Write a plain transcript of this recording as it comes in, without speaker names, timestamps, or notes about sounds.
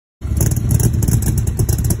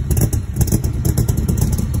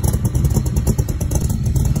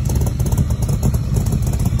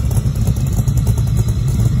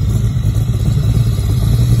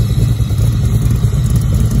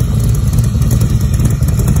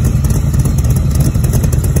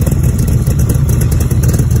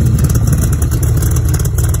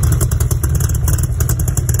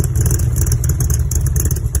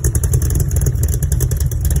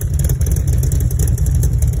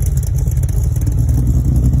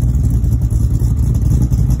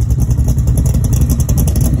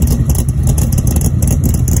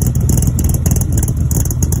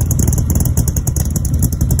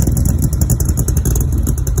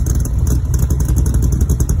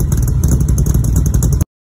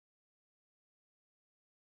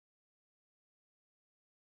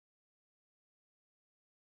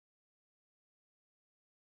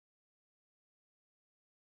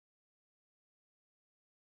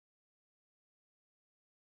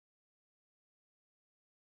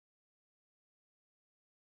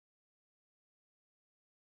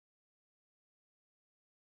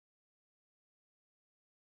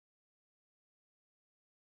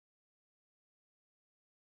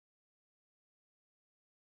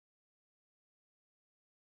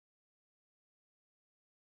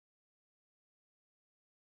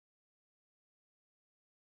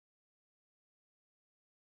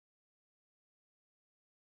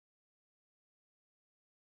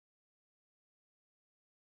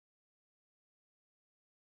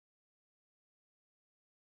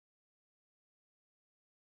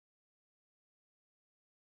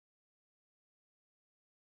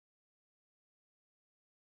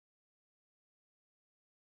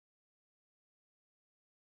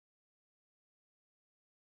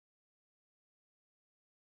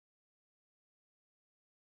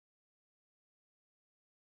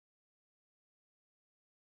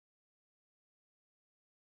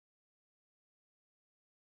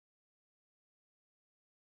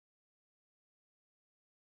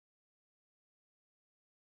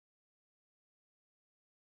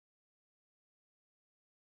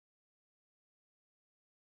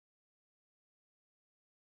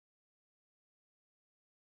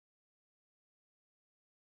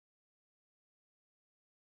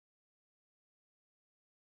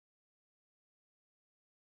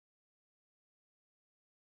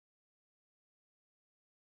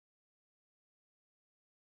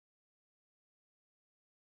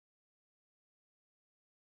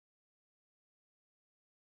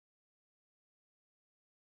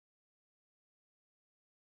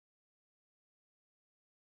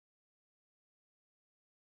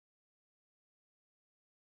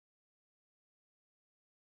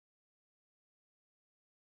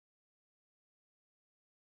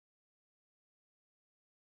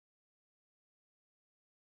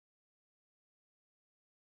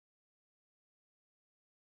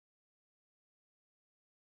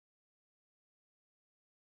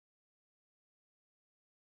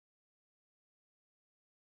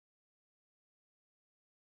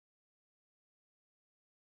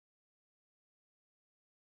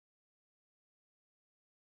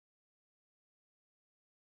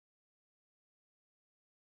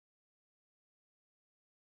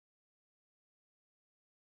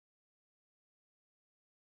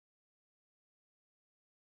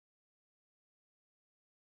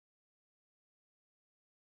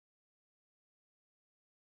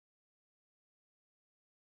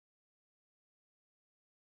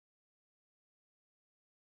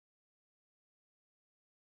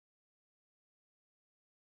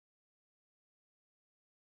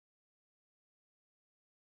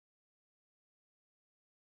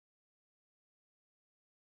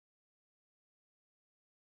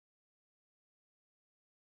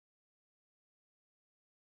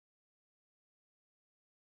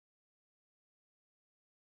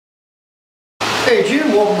Hey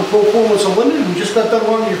Jim, welcome to Performance Unlimited. We just got done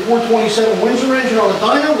running your 427 Windsor engine on the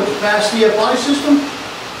dyno with the fast EFI system.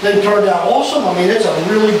 Then turned out awesome. I mean, it's a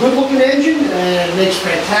really good looking engine and it makes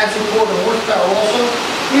fantastic torque and horsepower also.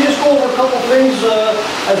 We just go over a couple things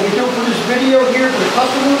as we do for this video here for the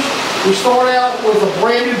customers. We start out with a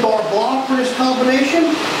brand new dark block for this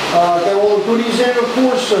combination. Got all the goodies in, of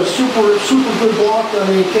course. Super good block. I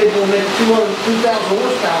mean, capable of making 2,000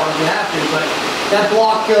 horsepower if you have to. But that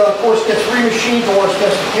block, of course, gets remachined to our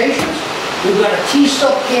specifications. We've got a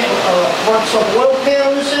T-sub front sub oil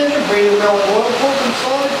pan on this engine, bringing the oil pump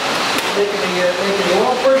inside, making the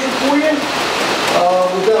oil pressure for you.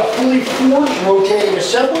 We've got a fully forged rotating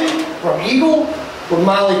assembly from Eagle with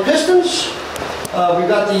Miley pistons.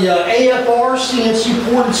 We've got the AFR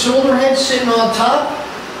CNC ported cylinder head sitting on top.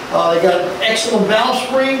 They got excellent valve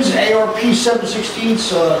springs, ARP 7/16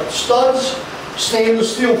 studs,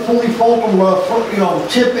 stainless steel fully fulcrum,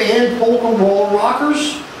 tip and fulcrum roller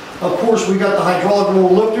rockers. Of course, we got the hydraulic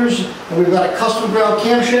roller lifters, and we've got a custom ground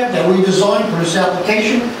camshaft that we designed for this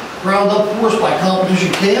application, ground up for us by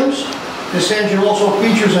Competition Cams. This engine also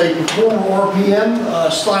features a Performer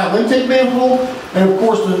RPM style intake manifold, and of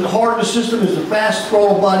course the heart of the system is the fast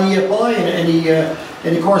throttle body EFI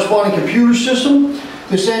and the corresponding computer system.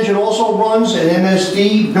 This engine also runs an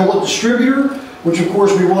MSD billet distributor, which of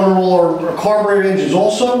course we run on all our carbureted engines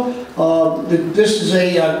also. This is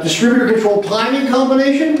a distributor controlled timing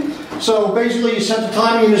combination. So basically you set the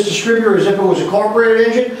timing in this distributor as if it was a carbureted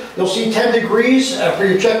engine. You'll see 10 degrees for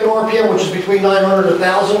your checking RPM, which is between 900 and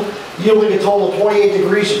 1,000, yielding a total of 28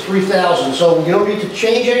 degrees at 3,000. So you don't need to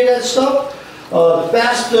change any of that stuff. The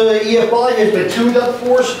fast EFI has been tuned up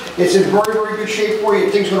for us. It's in very, very good shape for you.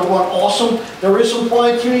 The thing's going to run awesome. There is some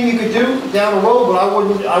fine tuning you could do down the road, but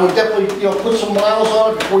I would definitely put some miles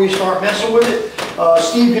on it before you start messing with it.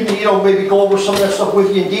 Steve can maybe go over some of that stuff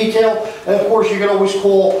with you in detail, and of course you can always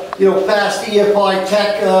call Fast EFI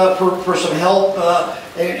Tech for some help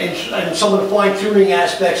and some of the fine tuning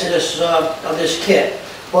aspects of this kit.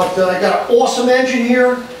 But I got an awesome engine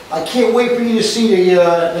here. I can't wait for you to see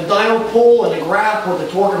the dyno pull and the graph with the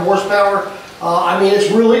torque and horsepower. I mean,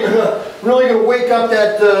 it's really gonna wake up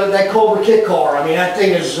that Cobra kit car. I mean, that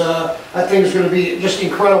thing is going to be just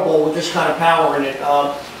incredible with this kind of power in it.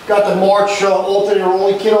 Got the March alternator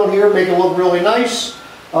only kit on here, make it look really nice.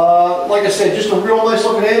 Like I said, just a real nice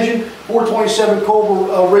looking engine. 427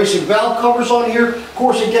 Cobra Racing valve covers on here. Of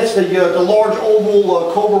course, it gets the large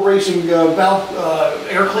oval Cobra Racing valve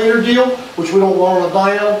air cleaner deal, which we don't want on the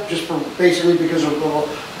dyno, just basically because of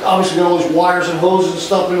obviously got all these wires and hoses and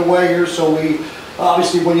stuff in the way here. So we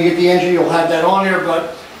obviously when you get the engine, you'll have that on there.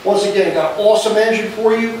 But once again, got an awesome engine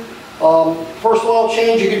for you. First oil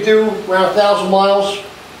change you can do around 1,000 miles.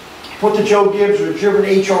 Put the Joe Gibbs or the Driven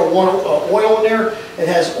HR1 oil in there. It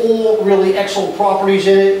has all really excellent properties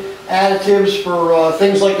in it. Additives for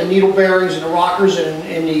things like the needle bearings and the rockers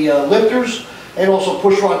and the lifters, and also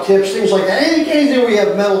push rod tips, things like that. Anything where you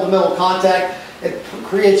have metal-to-metal contact, it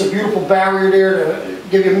creates a beautiful barrier there to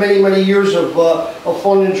give you many, many years of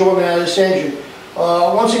fun and enjoyment out of this engine.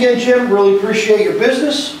 Once again, Jim, really appreciate your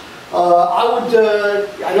business.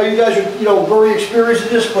 I know you guys are very experienced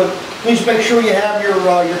in this, but please make sure you have your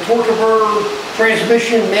torque converter,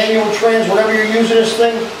 transmission, manual trans, whatever you're using this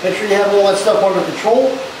thing. Make sure you have all that stuff under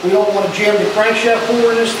control. We don't want to jam the crankshaft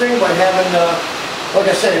forward in this thing by having, like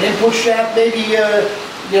I said, an input shaft maybe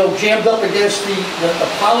jammed up against the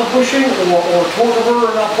pilot bushing, or torque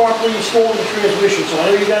converter not properly installed in the transmission. So I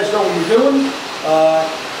know you guys know what you're doing.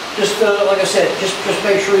 Like I said, just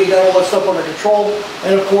make sure you got all that stuff under control,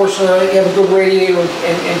 and of course you have a good radiator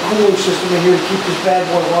and cooling system in here to keep this bad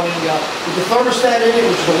boy running. With the thermostat in it,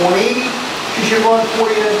 which is a 180, she should run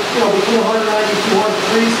for you, between 190 and 200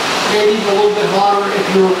 degrees, maybe even a little bit hotter if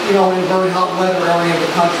you're, in a very hot weather area of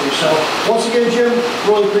the country. So once again, Jim,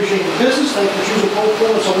 really appreciate your business. Thanks for choosing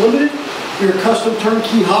Performance Unlimited for your custom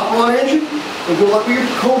turnkey hot rod engine, and good luck with your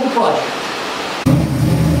Cobra project.